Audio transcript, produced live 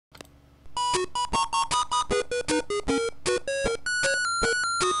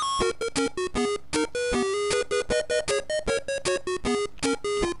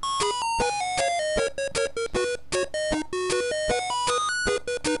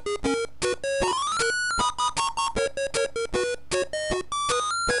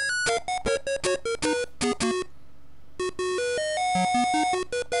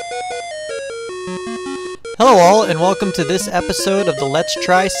and welcome to this episode of the Let's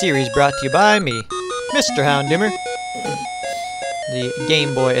Try series brought to you by me, Mr. Hounddimmer, the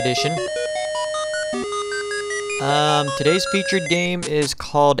Game Boy edition. Today's featured game is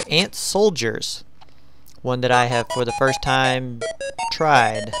called Ant Soldiers, one that I have for the first time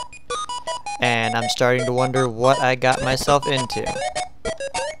tried, and I'm starting to wonder what I got myself into.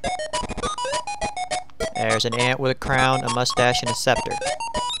 There's an ant with a crown, a mustache, and a scepter.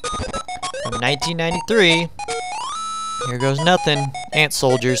 From 1993, here goes nothing. Ant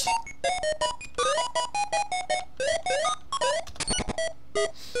Soldiers.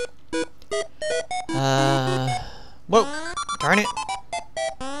 Whoa, darn it.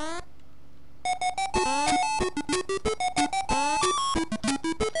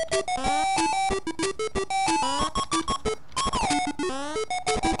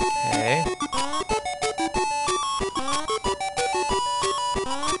 Okay.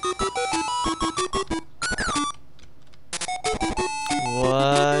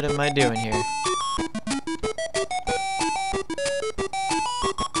 What am I doing here?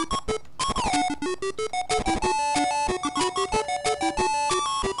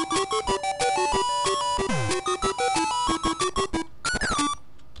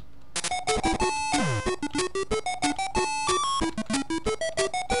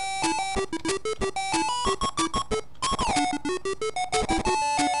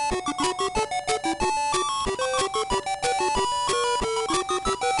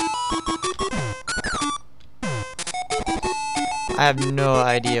 I have no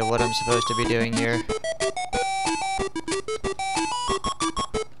idea what I'm supposed to be doing here.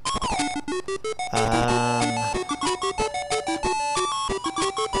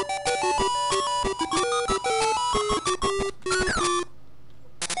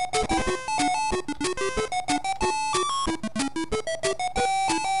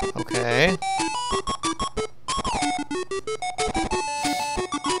 Okay.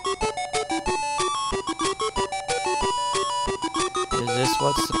 Is this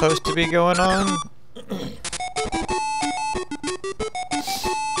what's supposed to be going on?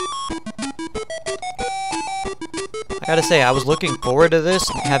 I gotta say, I was looking forward to this,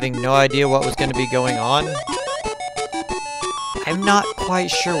 having no idea what was going to be going on. I'm not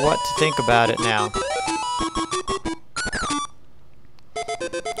quite sure what to think about it now.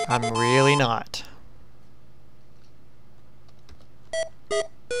 I'm really not.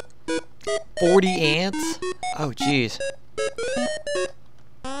 40 ants? Oh, jeez.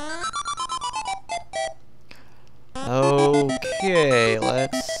 Okay,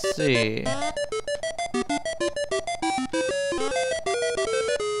 let's see.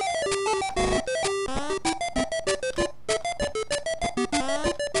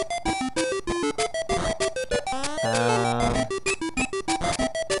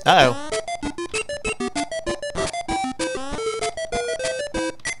 Uh-oh.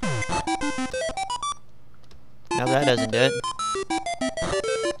 Now that doesn't do it.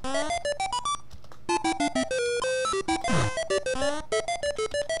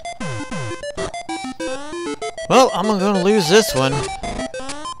 Well, I'm gonna lose this one.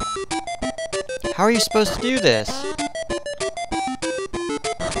 How are you supposed to do this?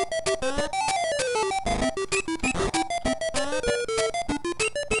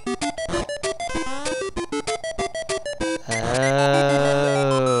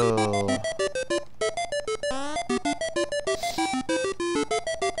 Oh.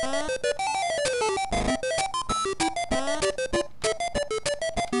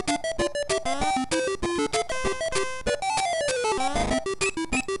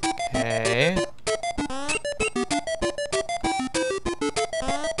 Okay.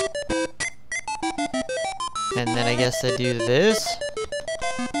 And then I guess I do this.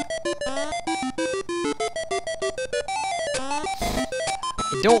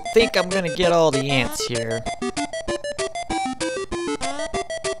 I don't think I'm gonna get all the ants here.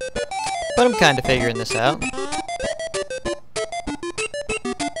 But I'm kinda figuring this out.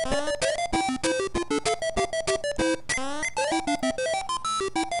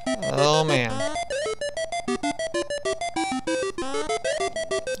 Oh man.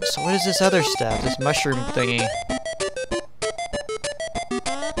 So what is this other stuff? This mushroom thingy?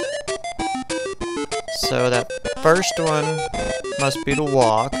 So that first one must be to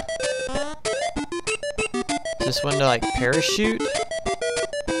walk. Is this one to like parachute?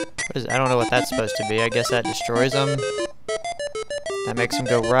 What is, I don't know what that's supposed to be. I guess that destroys them. That makes them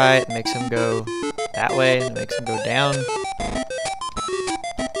go right, makes them go that way, and makes them go down.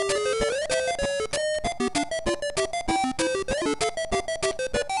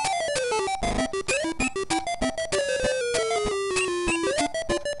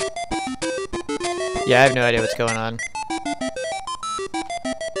 Yeah, I have no idea what's going on.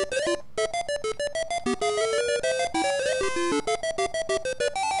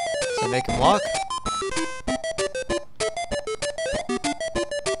 Does it make him walk?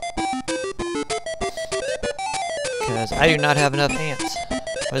 Because I do not have enough ants.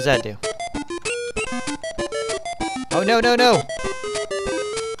 What does that do? Oh, no, no, no!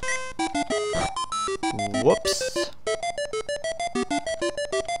 Whoops.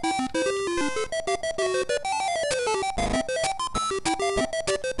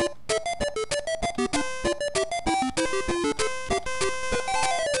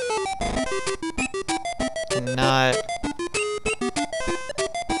 Not...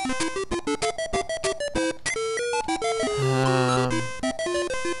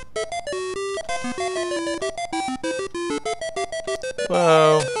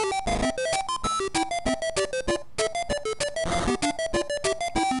 Whoa.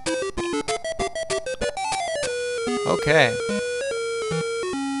 Okay.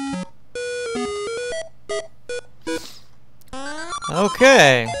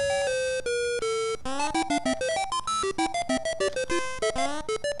 Okay.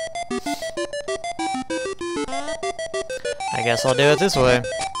 I guess I'll do it this way.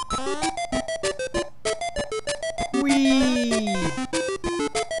 Whee!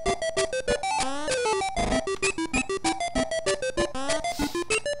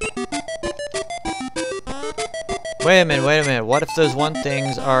 Wait a minute, wait a minute. What if those one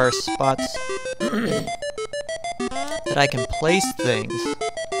things are spots that I can place things?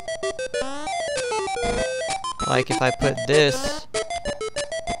 Like if I put this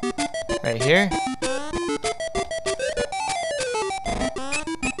right here.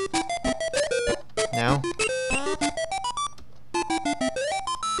 No?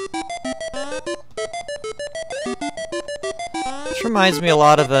 This reminds me a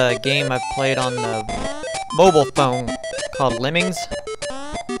lot of a game I've played on the mobile phone called Lemmings.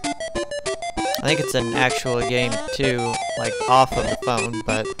 I think it's an actual game too, like off of the phone,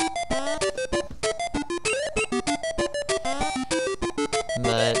 but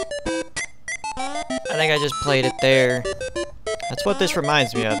I think I just played it there. That's what this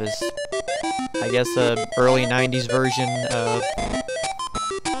reminds me of, is I guess a early 90s version of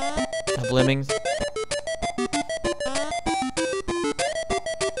Lemmings.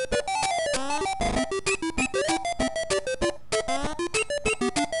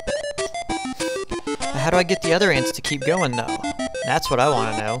 How do I get the other ants to keep going though? That's what I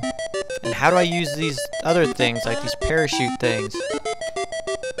want to know. And how do I use these other things, like these parachute things?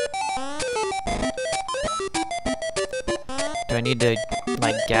 Do I need to,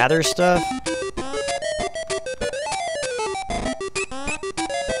 like, gather stuff?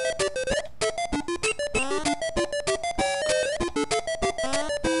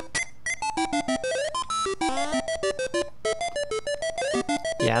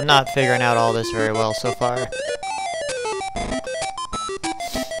 Yeah, I'm not figuring out all this very well so far.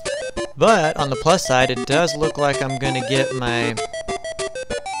 But, on the plus side, it does look like I'm gonna get my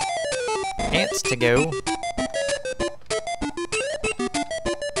ants to go.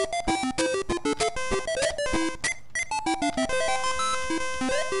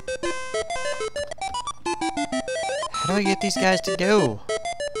 How do I get these guys to go?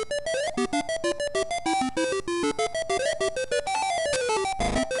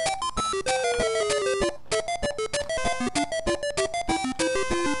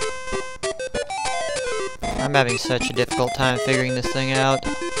 I'm having such a difficult time figuring this thing out.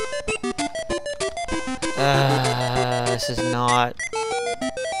 This is not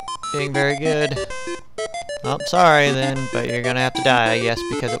being very good. Oh, sorry then, but you're gonna have to die, I guess,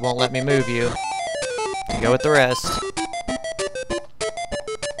 because it won't let me move you. Go with the rest.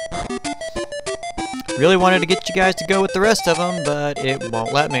 Really wanted to get you guys to go with the rest of them, but it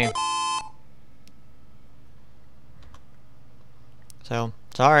won't let me. So,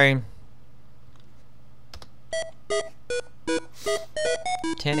 sorry.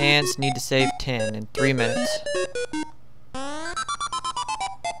 10 ants need to save 10 in 3 minutes.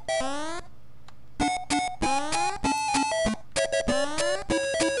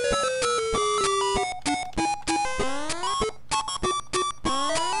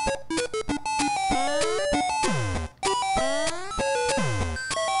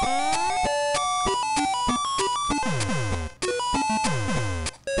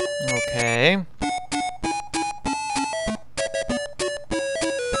 Okay.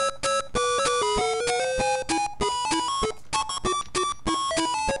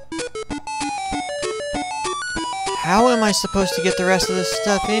 How am I supposed to get the rest of this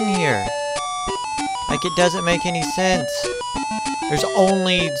stuff in here? Like, it doesn't make any sense. There's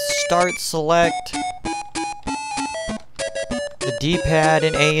only start, select, D-pad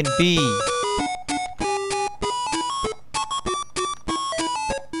and A and B.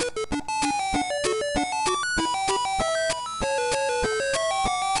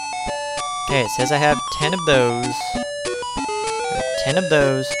 Okay, it says I have 10 of those. 10 of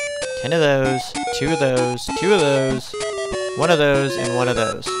those. 10 of those. 2 of those. 2 of those. 1 of those, and 1 of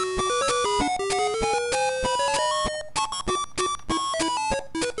those.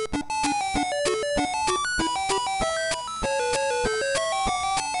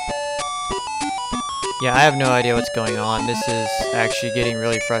 Yeah, I have no idea what's going on. This is actually getting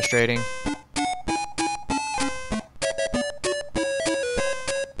really frustrating.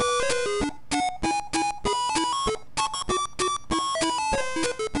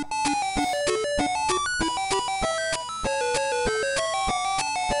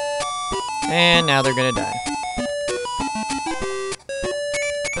 And now they're gonna die.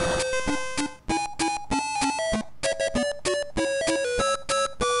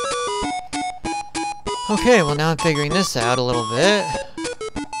 Okay, well now I'm figuring this out a little bit.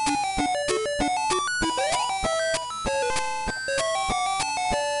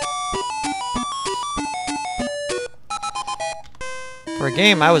 For a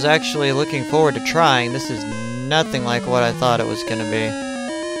game I was actually looking forward to trying, this is nothing like what I thought it was gonna be.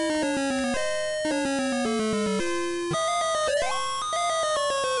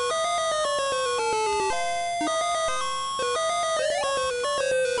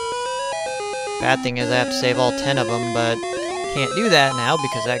 Bad thing is I have to save all 10 of them, but can't do that now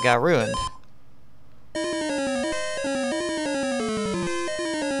because that got ruined.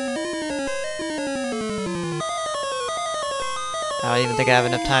 I don't even think I have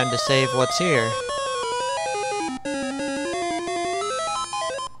enough time to save what's here.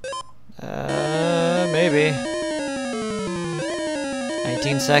 Maybe.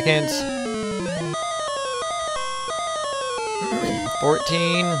 19 seconds.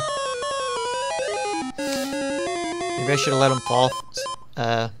 14. Maybe I should have let him fall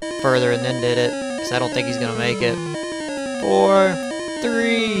further and then did it, because I don't think he's going to make it. 4,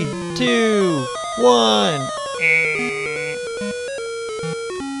 3, 2, 1.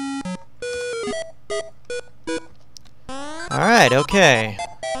 Alright, okay.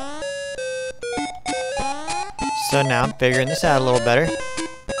 So now I'm figuring this out a little better.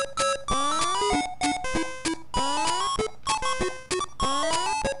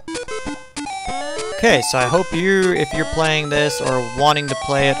 Okay, so I hope you, if you're playing this or wanting to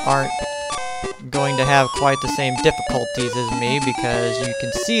play it, aren't going to have quite the same difficulties as me, because you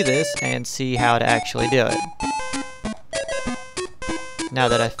can see this and see how to actually do it. Now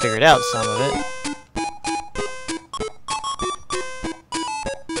that I've figured out some of it.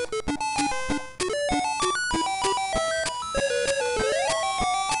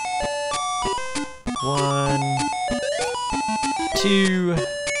 One, 2,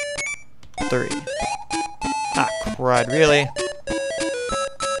 3. Ah, crud, really?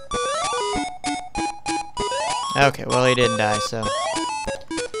 Okay, well he didn't die, so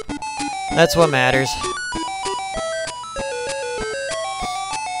that's what matters.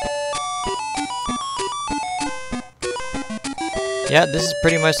 Yeah, this is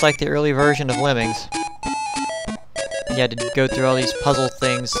pretty much like the early version of Lemmings. You had to go through all these puzzle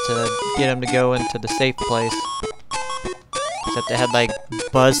things to get them to go into the safe place. Except they had like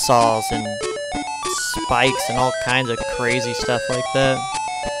buzzsaws and spikes and all kinds of crazy stuff like that.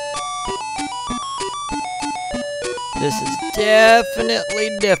 This is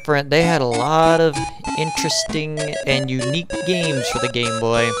definitely different. They had a lot of interesting and unique games for the Game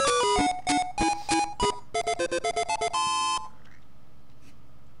Boy.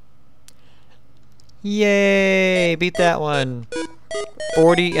 Yay! Beat that one.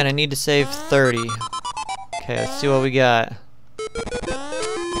 40, and I need to save 30. Okay, let's see what we got.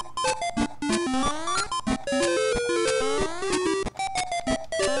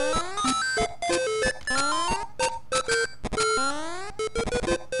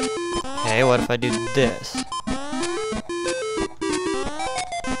 Okay, what if I do this?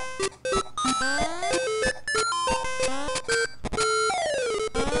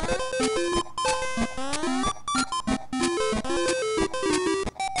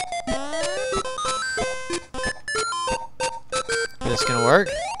 Is this gonna work?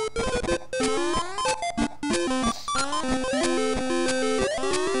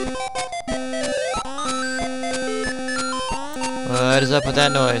 What is up with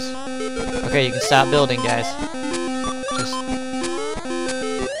that noise? Okay, you can stop building, guys. Just...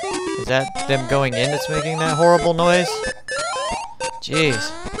 Is that them going in that's making that horrible noise?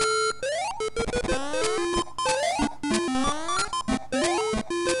 Jeez.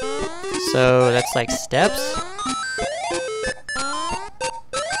 So, that's like steps?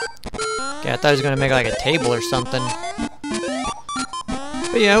 Yeah, I thought I was gonna make like a table or something.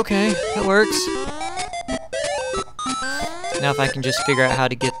 But yeah, okay, that works. Now if I can just figure out how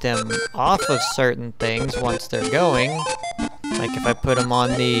to get them off of certain things once they're going, like if I put them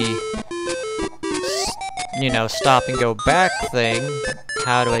on the, you know, stop and go back thing,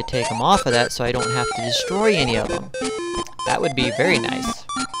 how do I take them off of that so I don't have to destroy any of them? That would be very nice.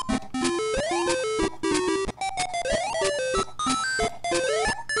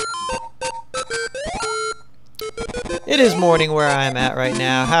 It is morning where I'm at right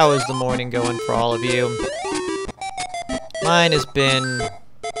now. How is the morning going for all of you? Mine has been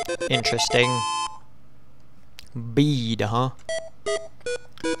interesting. Bead, huh?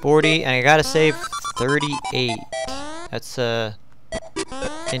 40, and I gotta save 38. That's a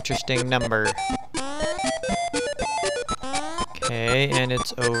interesting number. Okay, and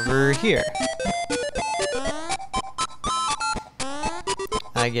it's over here.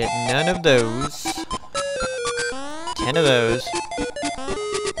 I get none of those. 10 of those.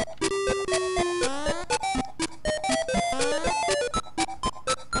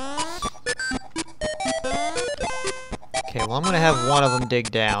 Okay, well I'm gonna have one of them dig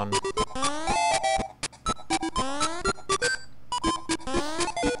down.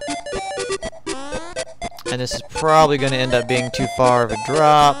 And this is probably gonna end up being too far of a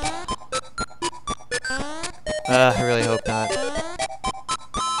drop. I really hope not.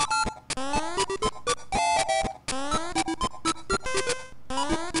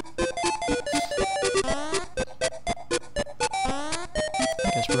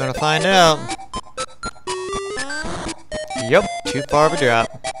 Guess we're gonna find out. Yep, too far of a drop.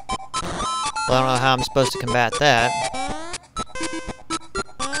 Well, I don't know how I'm supposed to combat that.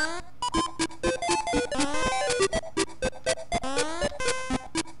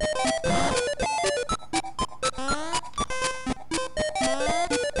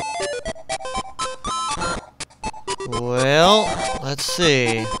 Well, let's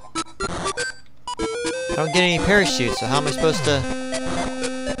see. I don't get any parachutes, so how am I supposed to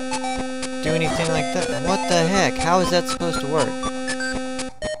do anything like that? What the heck? How is that supposed to work?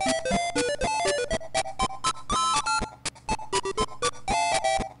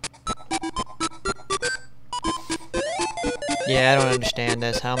 Yeah, I don't understand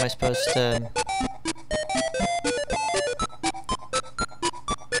this. How am I supposed to...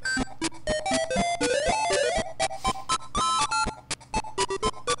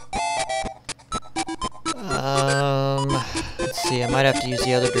 Let's see, I might have to use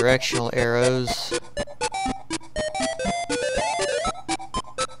the other directional arrows.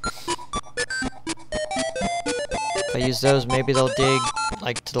 If I use those, maybe they'll dig,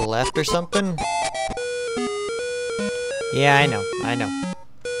 like, to the left or something? Yeah, I know.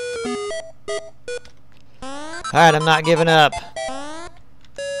 Alright, I'm not giving up.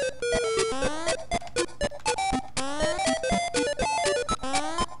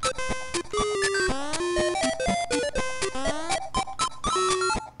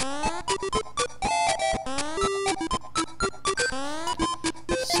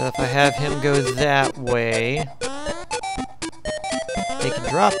 So if I have him go that way, they can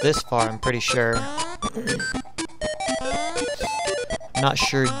drop this far, I'm pretty sure. I'm not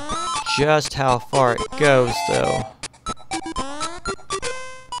sure just how far it goes, though.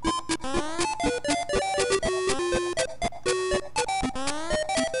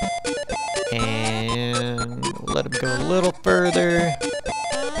 And we'll let him go a little further.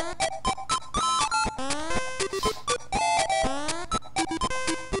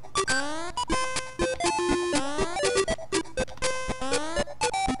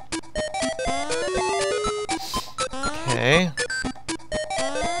 Okay.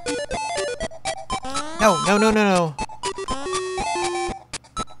 No.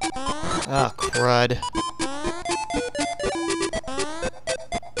 Ah, crud.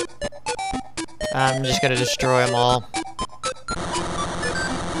 I'm just gonna destroy them all.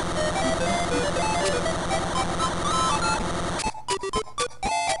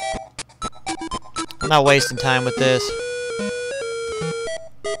 I'm not wasting time with this.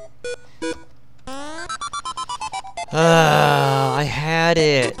 I had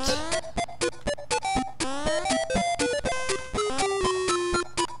it.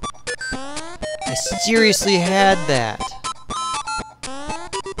 I seriously had that.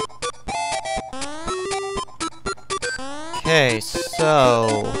 Okay,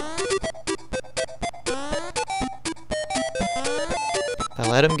 so... if I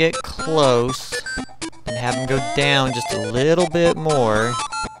let him get close, and have him go down just a little bit more...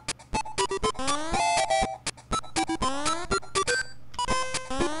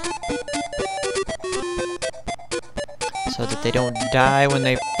 so that they don't die when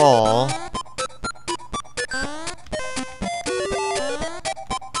they fall.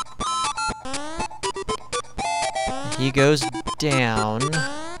 he goes down.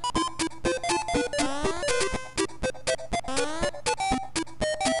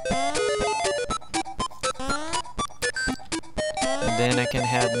 And then I can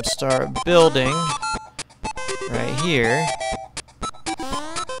have him start building right here.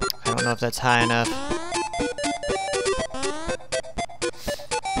 I don't know if that's high enough.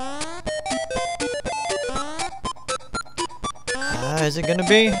 Is it gonna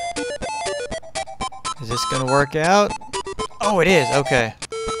be? Is this gonna work out? Oh, it is. Okay.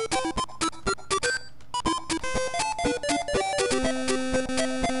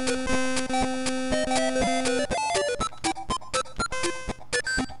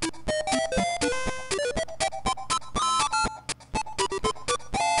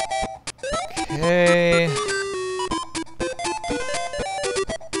 Okay.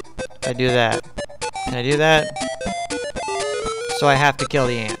 I do that. Can I do that? So I have to kill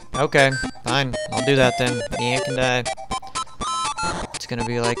the ant. Okay, fine. I'll do that then. The ant can die. It's gonna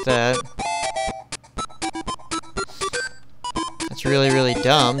be like that. It's really, really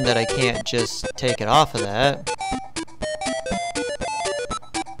dumb that I can't just take it off of that.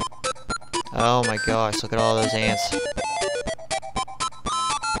 Oh my gosh, look at all those ants.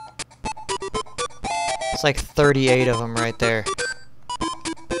 It's like 38 of them right there.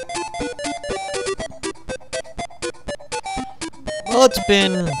 Well, it's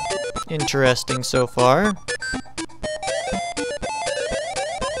been interesting so far.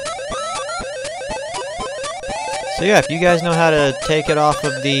 So yeah, if you guys know how to take it off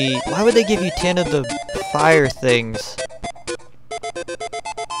of the... Why would they give you 10 of the fire things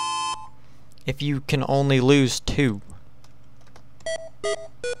if you can only lose 2?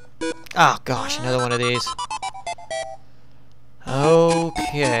 Oh gosh, another one of these.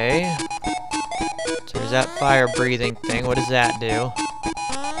 Okay. So there's that fire breathing thing. What does that do?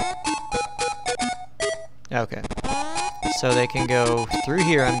 Okay. So they can go through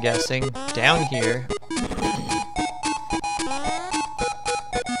here, I'm guessing. Down here.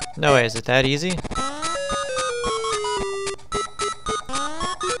 No way, is it that easy?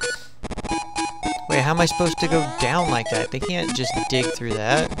 Wait, how am I supposed to go down like that? They can't just dig through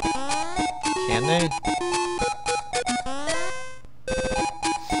that. Can they?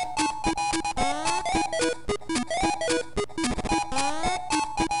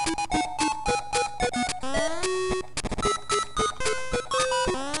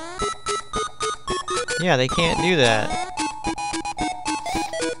 Yeah, they can't do that.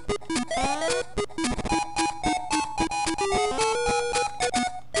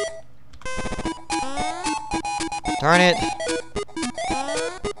 Darn it.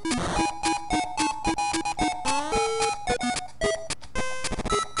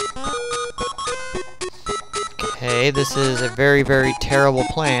 Okay, this is a very, very terrible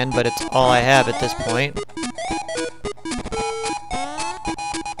plan, but it's all I have at this point.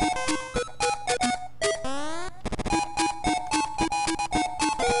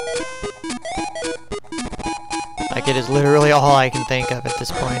 Like, it is literally all I can think of at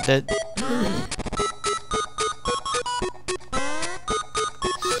this point. That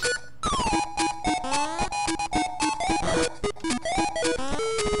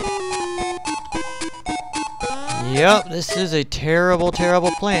Yep, this is a terrible,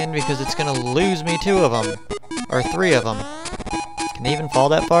 terrible plan because it's gonna lose me 2 of them. Or 3 of them. Can they even fall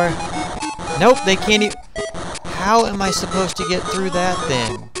that far? Nope, they can't even... How am I supposed to get through that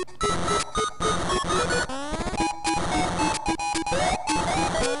then?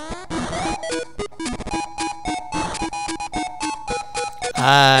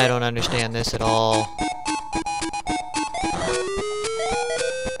 I don't understand this at all.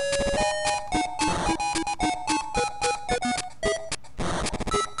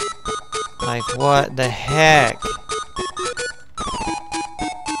 Like, what the heck?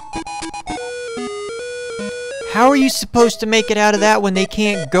 How are you supposed to make it out of that when they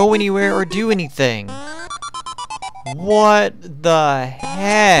can't go anywhere or do anything? What the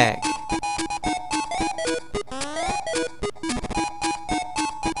heck?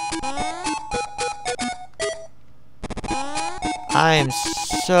 I am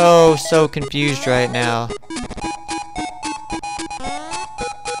so confused right now.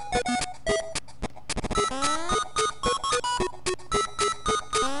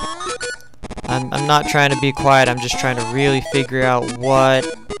 I'm not trying to be quiet, I'm just trying to really figure out what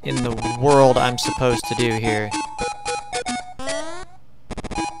in the world I'm supposed to do here.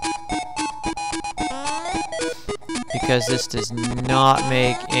 Because this does not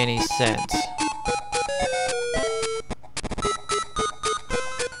make any sense.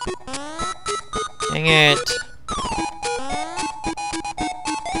 Dang it!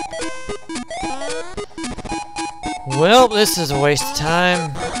 Well, this is a waste of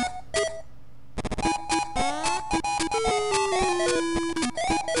time.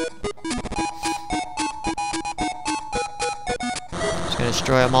 Just gonna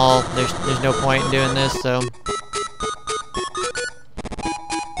destroy them all. There's no point in doing this, so.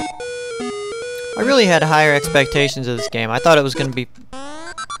 I really had higher expectations of this game. I thought it was gonna be.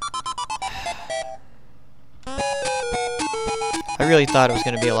 I really thought it was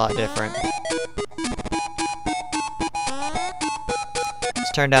gonna be a lot different.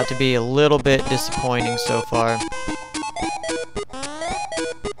 It's turned out to be a little bit disappointing so far.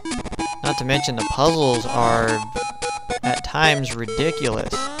 Not to mention the puzzles are at times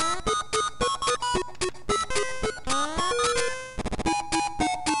ridiculous.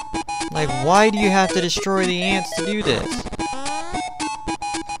 Like, why do you have to destroy the ants to do this?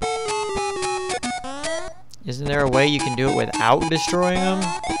 Isn't there a way you can do it without destroying them?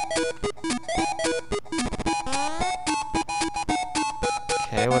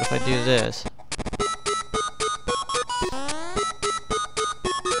 Okay, what if I do this?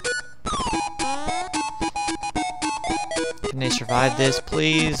 Can they survive this,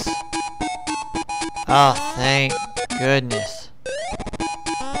 please? Oh, thank goodness.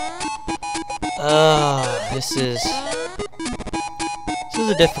 Oh, this is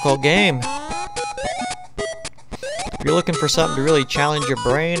a difficult game. If you're looking for something to really challenge your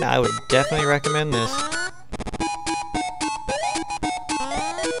brain, I would definitely recommend this.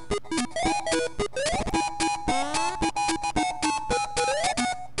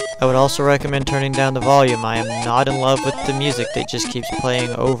 I would also recommend turning down the volume. I am not in love with the music that just keeps playing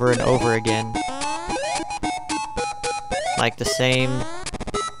over and over again. Like the same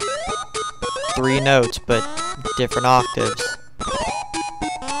 3 notes, but different octaves.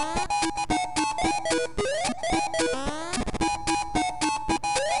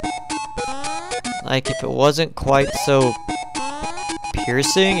 Like, if it wasn't quite so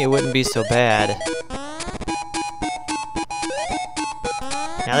piercing, it wouldn't be so bad.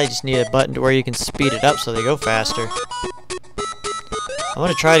 Now they just need a button to where you can speed it up so they go faster. I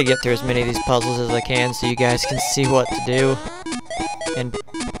want to try to get through as many of these puzzles as I can so you guys can see what to do. And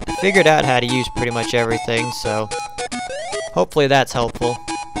I figured out how to use pretty much everything, so hopefully that's helpful.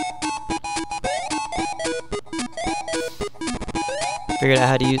 Figured out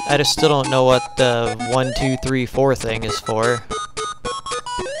how to use. I just still don't know what the 1, 2, 3, 4 thing is for.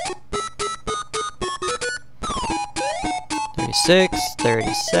 36,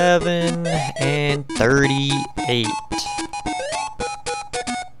 37, and 38.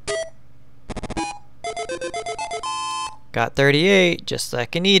 Got 38, just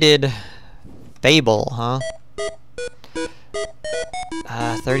like I needed. Fable, huh?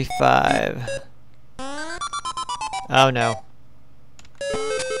 35. Oh no.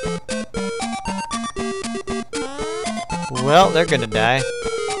 Well, they're gonna die.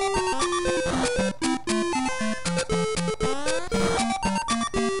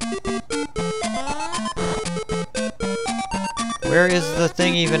 Where is the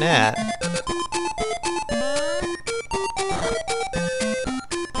thing even at?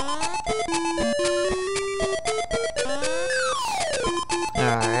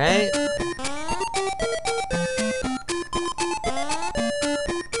 Alright.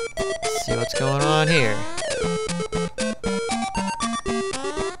 Let's see what's going on here.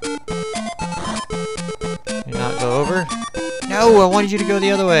 You not go over? No, I wanted you to go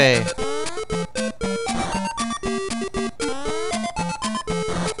the other way.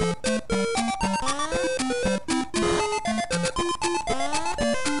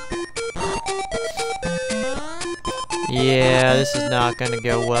 Yeah, this is not gonna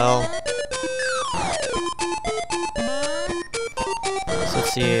go well. So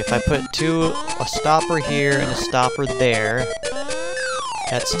let's see, if I put a stopper here and a stopper there,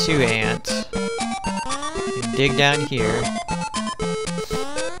 that's 2 ants. You can dig down here.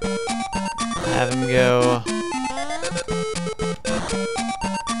 Have them go.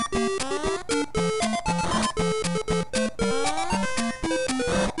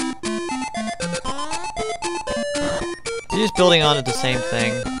 Just building onto the same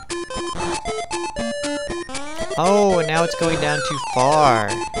thing. Oh, and now it's going down too far.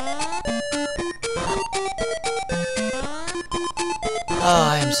 Oh,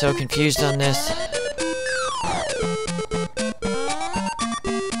 I am so confused on this.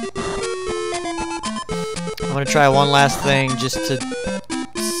 I want to try one last thing just to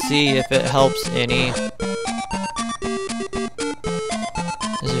see if it helps any.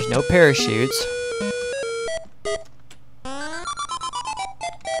 There's no parachutes.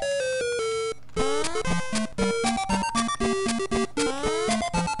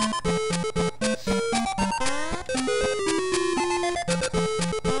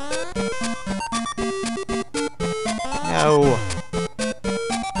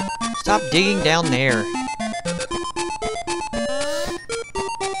 Stop digging down there.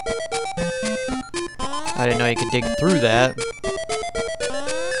 I didn't know you could dig through that.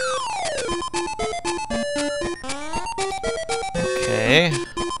 Okay.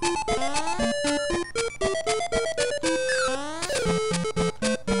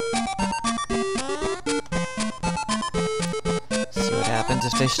 See what happens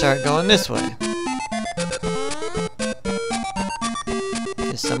if they start going this way.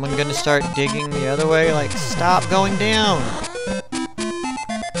 Is someone gonna start digging the other way? Like, stop going down!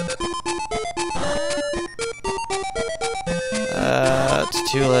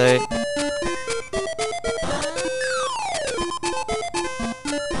 It's too late.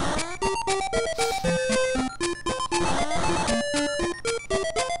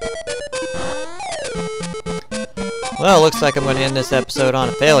 Well, it looks like I'm going to end this episode on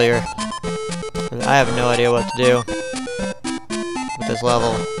a failure. I have no idea what to do with this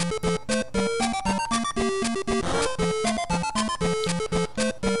level.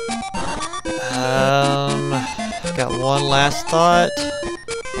 Got one last thought.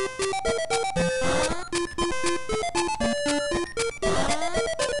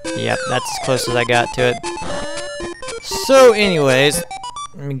 Yep, that's as close as I got to it. So anyways,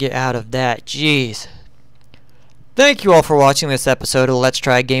 let me get out of that. Jeez. Thank you all for watching this episode of Let's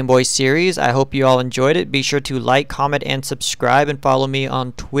Try Game Boy series. I hope you all enjoyed it. Be sure to like, comment, and subscribe, and follow me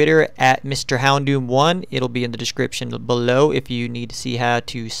on Twitter at Mr. Houndoom1. It'll be in the description below if you need to see how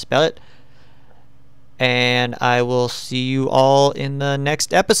to spell it. And I will see you all in the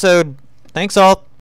next episode. Thanks all.